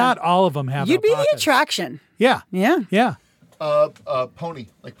saying, yeah. Not all of them have You'd be the alpacas. attraction. Yeah. Yeah. Yeah. Pony,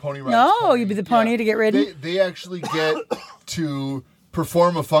 like pony rides. No, pony. you'd be the pony to get ridden. They actually get to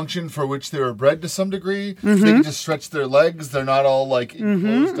perform a function for which they were bred to some degree. Mm-hmm. They can just stretch their legs. They're not all like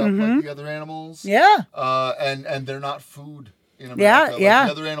enclosed up like the other animals. Yeah. And they're not food in America. Yeah.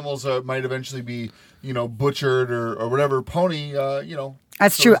 The other animals might eventually be, butchered or whatever. Pony,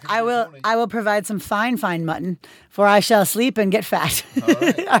 That's so true. it's gonna be a pony. I will provide some fine mutton, for I shall sleep and get fat. All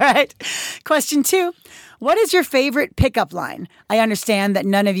right. All right. Question 2. What is your favorite pickup line? I understand that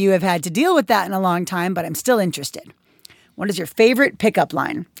none of you have had to deal with that in a long time, but I'm still interested. What is your favorite pickup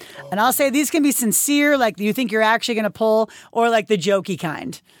line? And I'll say these can be sincere, like you think you're actually going to pull, or like the jokey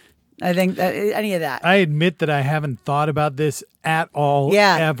kind. I think that, any of that. I admit that I haven't thought about this at all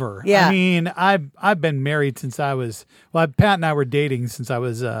ever. Yeah. I mean, I've been married since I was, Pat and I were dating since I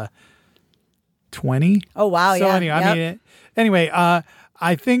was 20. Oh, wow. So Yeah. anyway,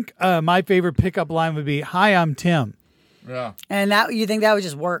 I think my favorite pickup line would be, "Hi, I'm Tim." Yeah. And that you think that would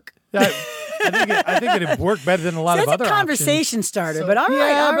just work? I think it'd work better than a lot That's of other a conversation options. starter, but all right.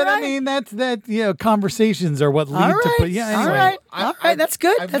 Yeah, all but right. I mean that conversations are what lead all to right. put. Yeah, anyway. All right. That's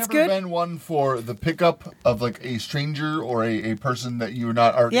good. I've That's never good. been one for the pickup of like a stranger or a person that you're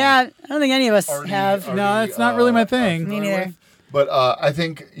not already. Yeah, I don't think any of us already- have. already, No, it's not really my thing. familiar Me neither. with. But I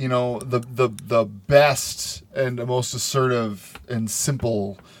think the best and the most assertive and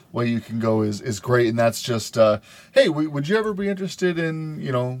simple way you can go is great, and that's just hey, would you ever be interested in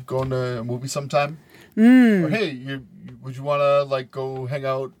going to a movie sometime? Or hey, would you want to like go hang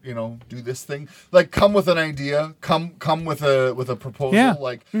out? Do this thing. Like come with an idea. Come with a proposal. Yeah.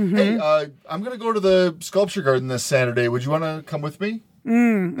 Like hey, I'm gonna go to the sculpture garden this Saturday. Would you want to come with me?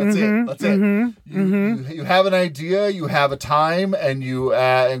 That's it. That's it. You have an idea, you have a time, and you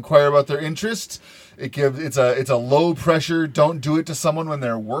inquire about their interest. It's a low pressure. Don't do it to someone when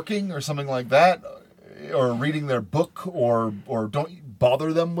they're working or something like that, or reading their book, or don't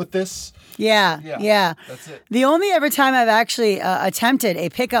bother them with this. Yeah. That's it. The only ever time I've actually attempted a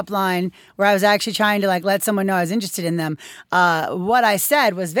pickup line where I was actually trying to like let someone know I was interested in them, what I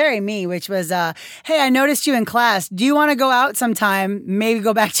said was very me, which was, "Hey, I noticed you in class. Do you want to go out sometime? Maybe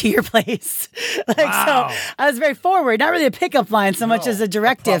go back to your place." Wow. So I was very forward, not really a pickup line so much as a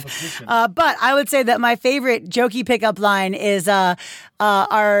directive. proposition. But I would say that my favorite jokey pickup line is,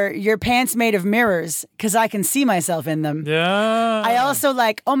 "Are your pants made of mirrors? Because I can see myself in them." Yeah. I also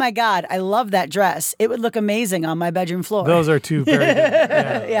like, "Oh my God, I love that dress. It would look amazing on my bedroom floor." Those are two very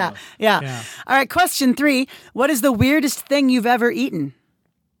good. Yeah. Yeah. All right, question 3. What is the weirdest thing you've ever eaten?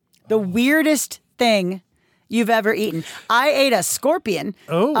 The weirdest thing you've ever eaten. I ate a scorpion.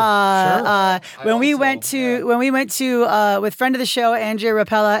 Oh, sure. When we went to with friend of the show Andrea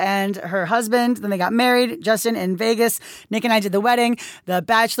Rapella and her husband. Then they got married, Justin, in Vegas. Nick and I did the wedding. The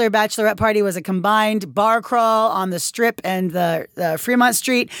bachelorette party was a combined bar crawl on the Strip and the Fremont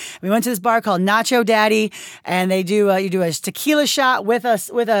Street. We went to this bar called Nacho Daddy, and they do you do a tequila shot with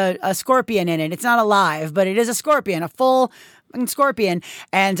a scorpion in it. It's not alive, but it is a scorpion, a full scorpion.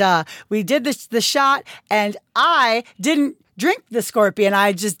 And we did the shot, and I didn't drink the scorpion.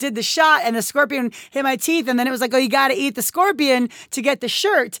 I just did the shot, and the scorpion hit my teeth, and then it was like, "Oh, you got to eat the scorpion to get the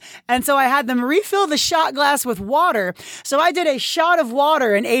shirt." And so I had them refill the shot glass with water. So I did a shot of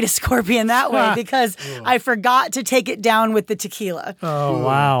water and ate a scorpion that way because I forgot to take it down with the tequila. Oh,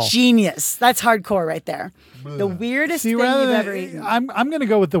 wow. Genius. That's hardcore right there. The weirdest thing you've ever eaten. I'm going to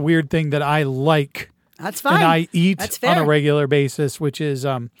go with the weird thing that I like. That's fine. And I eat That's on fair. a regular basis, which is,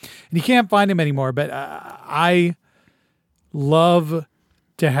 and you can't find them anymore, but I love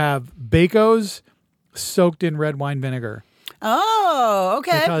to have Bacos soaked in red wine vinegar. Oh,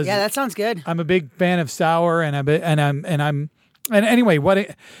 okay. Because Yeah, that sounds good. I'm a big fan of sour, and anyway, what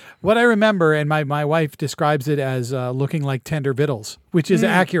I remember, and my wife describes it as looking like tender victuals, which is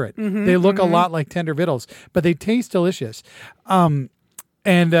accurate. They look a lot like tender victuals, but they taste delicious. And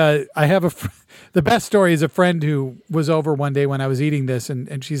I have the best story is a friend who was over one day when I was eating this,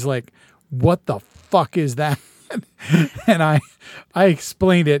 and she's like, "What the fuck is that?" And I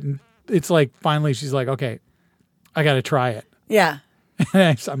explained it, and it's like finally she's like, "Okay, I got to try it." Yeah.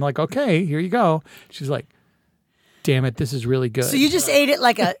 And I'm like, "Okay, here you go." She's like, "Damn it, this is really good." So you just ate it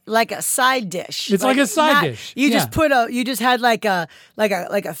like a side dish. It's like a side dish. You Yeah. you just had like a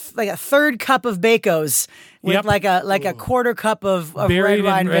third cup of Bacos with Yep. like a quarter cup of red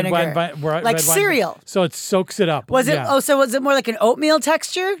wine vinegar, like cereal. So it soaks it up. Was it? Yeah. Oh, so was it more like an oatmeal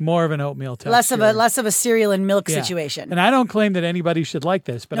texture? More of an oatmeal texture. Less of a cereal and milk Yeah. situation. And I don't claim that anybody should like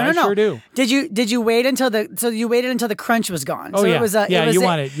this, but No. I sure do. Did you wait until you waited until the crunch was gone? Oh, so yeah. It was Yeah, you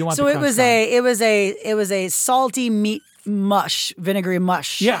want the So it crunch was gone. it was a salty meat mush, vinegary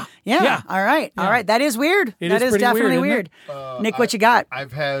mush. Yeah. Yeah. Yeah. All right. All right. That is weird. It That is is pretty definitely weird, weird. Nick, what you got?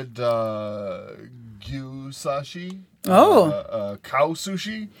 I've had gyusashi. Cow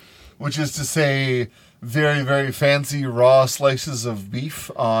sushi, which is to say very, very fancy raw slices of beef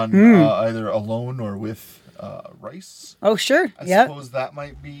on either alone or with rice. Oh, sure. I Yep. suppose that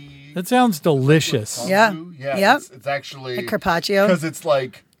might be. That sounds delicious. Yeah. Yeah. Yep. It's actually Like carpaccio. because it's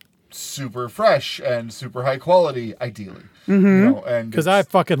like super fresh and super high quality, ideally. And Because it's- I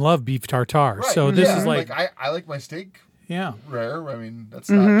fucking love beef tartare. right, So this yeah, is like, I like my steak yeah. rare. I mean, that's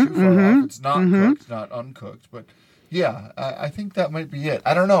not too far off. It's not cooked, not uncooked, but yeah, I think that might be it.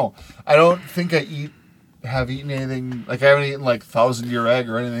 I don't know. I don't think I eat have eaten anything. Like I haven't eaten like 1,000-year egg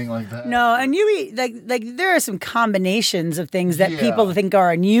or anything like that. No, and you eat like there are some combinations of things that Yeah. people think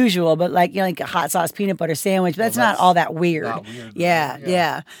are unusual, but like like a hot sauce peanut butter sandwich, but that's not all that weird. not weird, Yeah, yeah.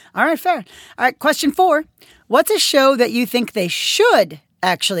 yeah. All right, fair. All right, question 4. What's a show that you think they should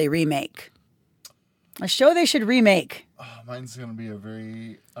actually remake? A show they should remake. Mine's going to be a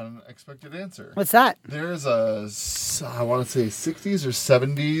very unexpected answer. What's that? There's I want to say 60s or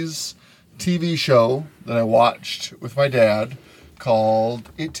 70s TV show that I watched with my dad called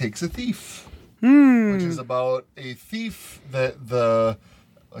It Takes a Thief, which is about a thief that the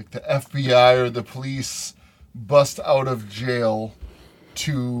FBI or the police bust out of jail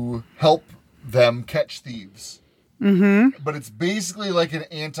to help them catch thieves. Mm-hmm. But it's basically like an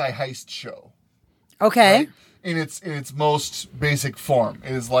anti-heist show. Okay. Right? In its most basic form.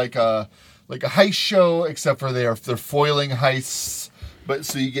 It is like a heist show, except for they're foiling heists. But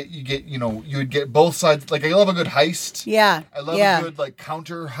so you would get both sides. Like I love a good heist. Yeah. I love a good like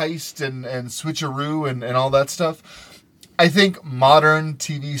counter heist and switcheroo and all that stuff. I think modern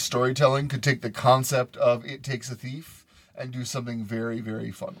TV storytelling could take the concept of It Takes a Thief and do something very,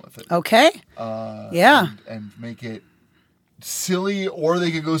 very fun with it. Okay. Yeah. And make it silly, or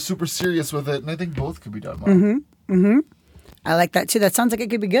they could go super serious with it, and I think both could be done well. I like that too. That sounds like it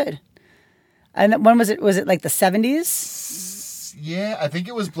could be good. And when was it? Was it like the 70s? Yeah, I think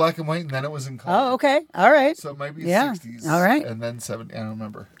it was black and white, and then it was in color. Oh, okay. All right. So it might be Yeah. 60s. All right. And then 70s. I don't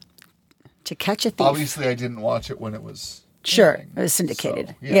remember. To Catch a Thief. Obviously, I didn't watch it when it was. Sure. airing. It was syndicated.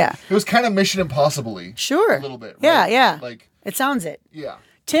 So, Yeah. It was kind of Mission Impossible-y. Sure. A little bit. Yeah, right? yeah. Like, It sounds it. yeah.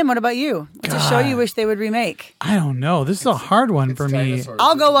 Tim, what about you? What's a show you wish they would remake? I don't know. This is a hard one It's for me. dinosaurs.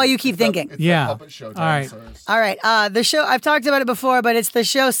 I'll go while you keep It's that- thinking. It's that Yeah. puppet show, All right. dinosaurs. All right. The show, I've talked about it before, but it's the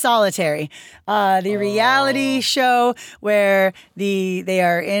show Solitary. The reality show where they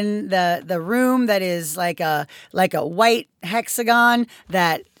are in the room that is like a white hexagon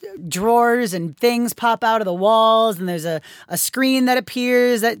that drawers and things pop out of the walls, and there's a screen that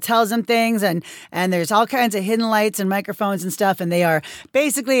appears that tells them things, and there's all kinds of hidden lights and microphones and stuff, and they are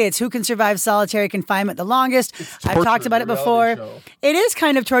basically, it's who can survive solitary confinement the longest. I've torture, talked about it the before. reality show. It is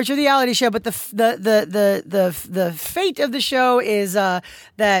kind of torture, the reality show, but the fate of the show is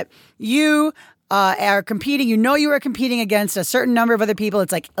that you are competing. You are competing against a certain number of other people.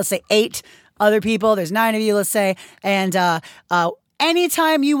 It's like, let's say 8 other people. There's 9 of you, let's say, and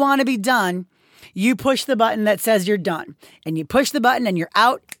anytime you want to be done, you push the button that says you're done, and you push the button, and you're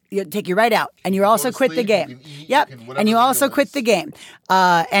out. You take you right out, and you also to quit the sleep, game. you can eat, Yep, you can whatever and you the also deal quit is. the game.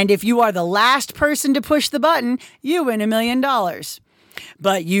 And if you are the last person to push the button, you win $1 million.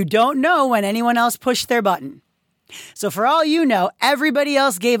 But you don't know when anyone else pushed their button. So for all you know, everybody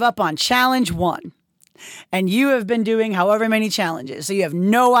else gave up on challenge 1. And you have been doing however many challenges. So you have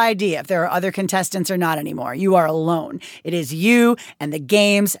no idea if there are other contestants or not anymore. You are alone. It is you and the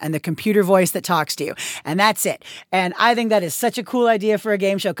games and the computer voice that talks to you. And that's it. And I think that is such a cool idea for a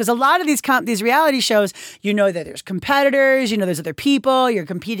game show. Because a lot of these reality shows, you know that there's competitors, you know there's other people, you're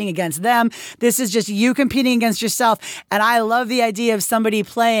competing against them. This is just you competing against yourself. And I love the idea of somebody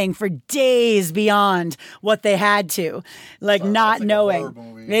playing for days beyond what they had to. Like not like a knowing. horror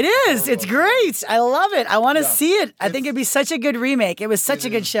movie. It is. Horror It's movie. great. I love it. I want to Yeah. see it. I think it'd be such a good remake. It was such a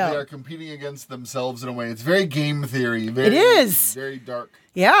good They show. are competing against themselves in a way. It's very game theory. Very, It is. Very dark.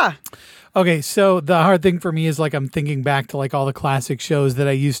 Yeah. Okay, so the hard thing for me is like I'm thinking back to like all the classic shows that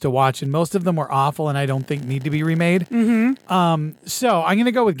I used to watch, and most of them were awful, and I don't think need to be remade. Mm-hmm. So I'm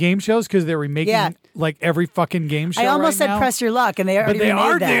gonna go with game shows because they're remaking like every fucking game show. I almost right said now. Press Your Luck, and they already But they remade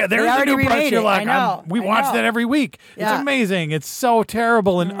are that. there. They There's already a new Press remade Your it. Luck. I know. We watch that every week. Yeah. It's amazing. It's so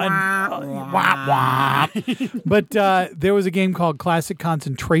terrible and wah, wah. But there was a game called Classic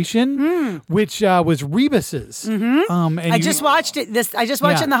Concentration, which was Rebus's. And I just watched it. I just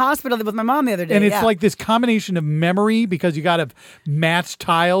watched it in the hospital with my mom the other day. And it's yeah. like this combination of memory because you got to match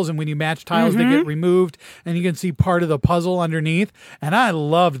tiles, and when you match tiles, they get removed, and you can see part of the puzzle underneath. And I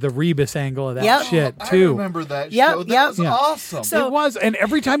loved the Rebus angle of that Yep. shit I too. remember that Yep, show. That yep. was Yeah. awesome. So- It was, and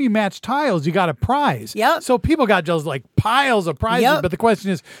every time you match tiles, you got a prize. Yep. So people got just like piles of prizes. Yep. But the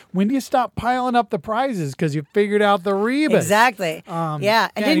question is, when do you stop piling up the prizes because you figured out the Rebus? Exactly. yeah. And yeah,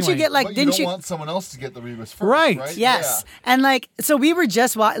 didn't you anyway. get like? but you Didn't don't you? want someone else to get the Rebus first, Right. right? Yes. And like, so we were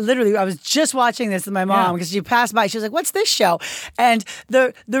just literally, I was just watching this with my mom Yeah. because she passed by. She was like, "What's this show?" And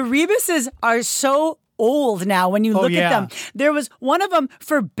the Rebuses are so old now when you look yeah. at them. There was one of them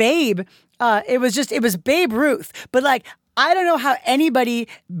for Babe. It was Babe Ruth, but like I don't know how anybody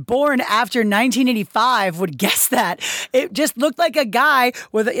born after 1985 would guess that. It just looked like a guy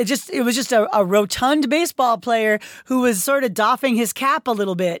with it was just a rotund baseball player who was sort of doffing his cap a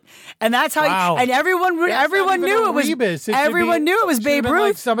little bit, and that's how. Wow. And everyone knew it was. Everyone knew it was Babe Ruth.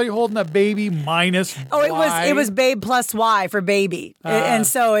 Like somebody holding a baby minus. Oh, Y. it was Babe plus Y for baby, and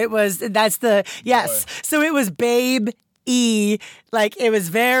so it was. That's the yes. So it was Babe E. Like it was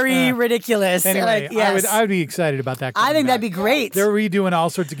very ridiculous. Anyway, like, yes. I would be excited about that. I think that'd be back. great. They're redoing all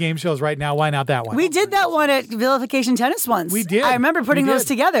sorts of game shows right now. Why not that one? We did that one at Vilification Tennis once. We did. I remember putting We those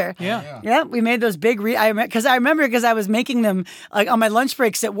did. together. Yeah. We made those big. Because I remember I was making them like on my lunch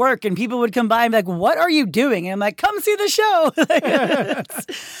breaks at work, and people would come by and be like, "What are you doing?" And I'm like, "Come see the show."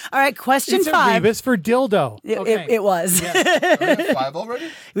 All right, question It's 5. a rebus for dildo. It was. Are we at 5 already?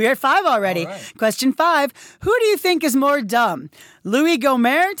 We are at 5 already. All right. Question 5. Who do you think is more dumb, Louis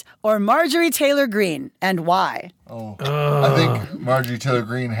Gohmert or Marjorie Taylor Greene, and why? I think Marjorie Taylor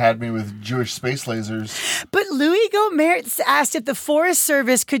Greene had me with Jewish space lasers. But Louis Gohmert asked if the Forest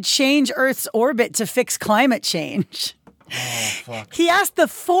Service could change Earth's orbit to fix climate change. Fuck. He asked the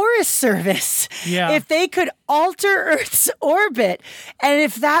Forest Service if they could alter Earth's orbit and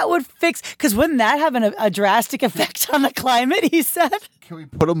if that would fix, because wouldn't that have a drastic effect on the climate, he said? Can we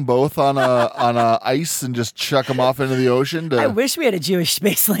put them both on a ice and just chuck them off into the ocean? I wish we had a Jewish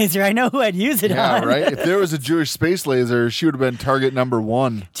space laser. I know who I'd use it Yeah, on. right? If there was a Jewish space laser, she would have been target number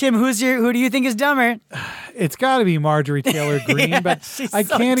 1. Tim, who do you think is dumber? It's got to be Marjorie Taylor Greene, but she's I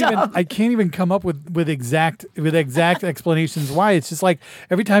so can't dumb. even come up with exact explanations why. It's just like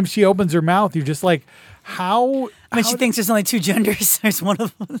every time she opens her mouth, you're just like, how? I mean, she thinks there's only 2 genders. There's one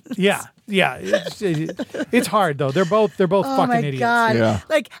of them. Yeah. It's hard though. They're both Oh fucking my idiots. God. Yeah.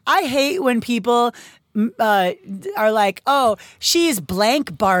 Like, I hate when people are like, oh, she's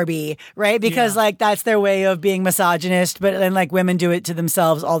blank Barbie, right? Because like that's their way of being misogynist, but then like women do it to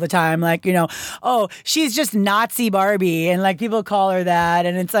themselves all the time. Like, oh, she's just Nazi Barbie, and like people call her that,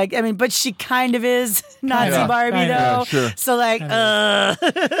 and it's like, I mean, but she kind of is Nazi Yeah. Barbie Kinda. though. Yeah, sure. So like, Yeah, All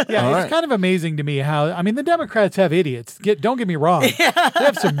it's right. kind of amazing to me how, I mean, the Democrats have idiots. Don't get me wrong. They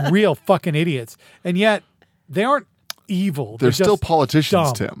have some real fucking idiots, and yet they aren't evil. They're still just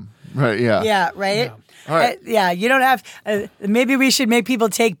politicians, dumb. Tim. Right, yeah. yeah, right. Yeah. All right. You don't have. Maybe we should make people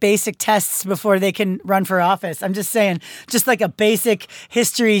take basic tests before they can run for office. I'm just saying, just like a basic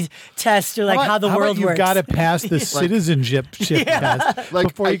history test or like how the world you've works. got to pass the citizenship test Like,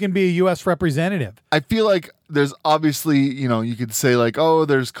 before you can be a U.S. representative. I feel like there's obviously, you could say like, oh,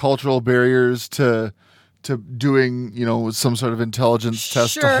 there's cultural barriers to doing, some sort of intelligence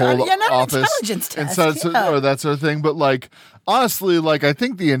test Sure. to hold Yeah, not an office intelligence and test, yeah. or that sort of thing. But like, honestly, like I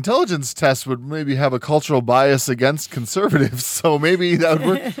think the intelligence test would maybe have a cultural bias against conservatives. So maybe that would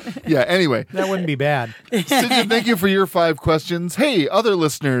work. Yeah. Anyway, That wouldn't be bad. Sidja, thank you for your 5 questions. Hey, other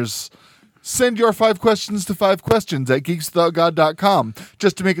listeners, send your 5 questions to 5questions@geekswithoutgod.com.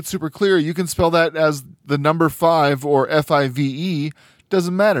 Just to make it super clear, you can spell that as the number 5 or FIVE.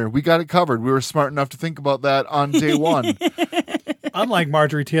 Doesn't matter. We got it covered. We were smart enough to think about that on day 1. Unlike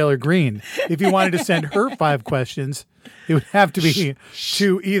Marjorie Taylor Greene, if you wanted to send her 5 questions, it would have to be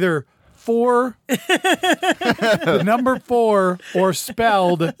to either 4, the number 4, or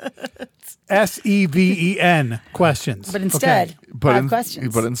spelled SEVEN questions. But instead, five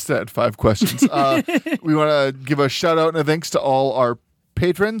questions. But instead, 5 questions. We want to give a shout out and a thanks to all our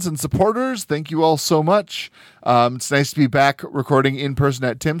patrons and supporters. Thank you all so much. It's nice to be back recording in person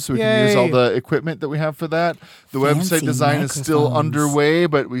at Tim, so we can use all Yay. the equipment that we have for that. The Fancy website design is still microphones. underway,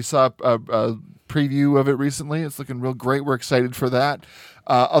 but we saw a preview of it recently. It's looking real great. We're excited for that.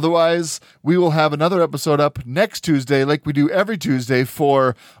 Otherwise, we will have another episode up next Tuesday, like we do every Tuesday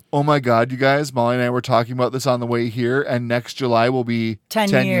for, oh my God, you guys, Molly and I were talking about this on the way here, and next July will be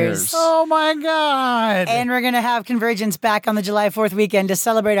 10 years. Oh my God. And we're going to have Convergence back on the July 4th weekend to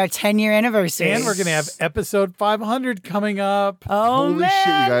celebrate our 10-year anniversary. And we're going to have episode 500 coming up. Oh, Holy man. shit,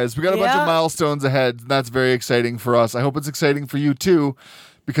 you guys. We got a bunch Yeah. of milestones ahead, and that's very exciting for us. I hope it's exciting for you too,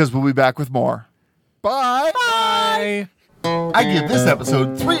 because we'll be back with more. Bye. Bye. I give this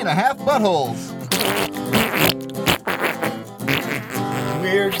episode 3.5 buttholes.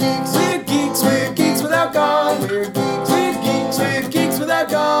 We're geeks, we're geeks, we're geeks without God. We're geeks, we're geeks, we're geeks without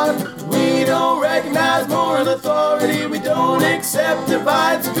God. We don't recognize moral authority. We don't accept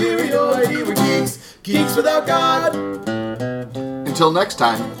divine superiority. We're geeks, geeks without God. Until next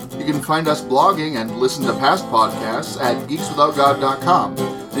time, you can find us blogging and listen to past podcasts at geekswithoutgod.com.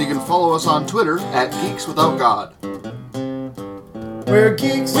 And you can follow us on Twitter at geekswithoutgod. We're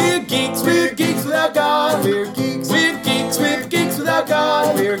geeks, we're geeks, we're geeks without God. We're geeks, we're geeks, we're geeks without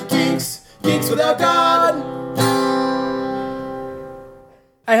God. We're geeks, geeks without God.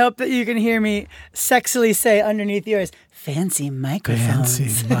 I hope that you can hear me sexily say underneath yours, fancy microphones.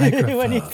 Fancy microphones. When you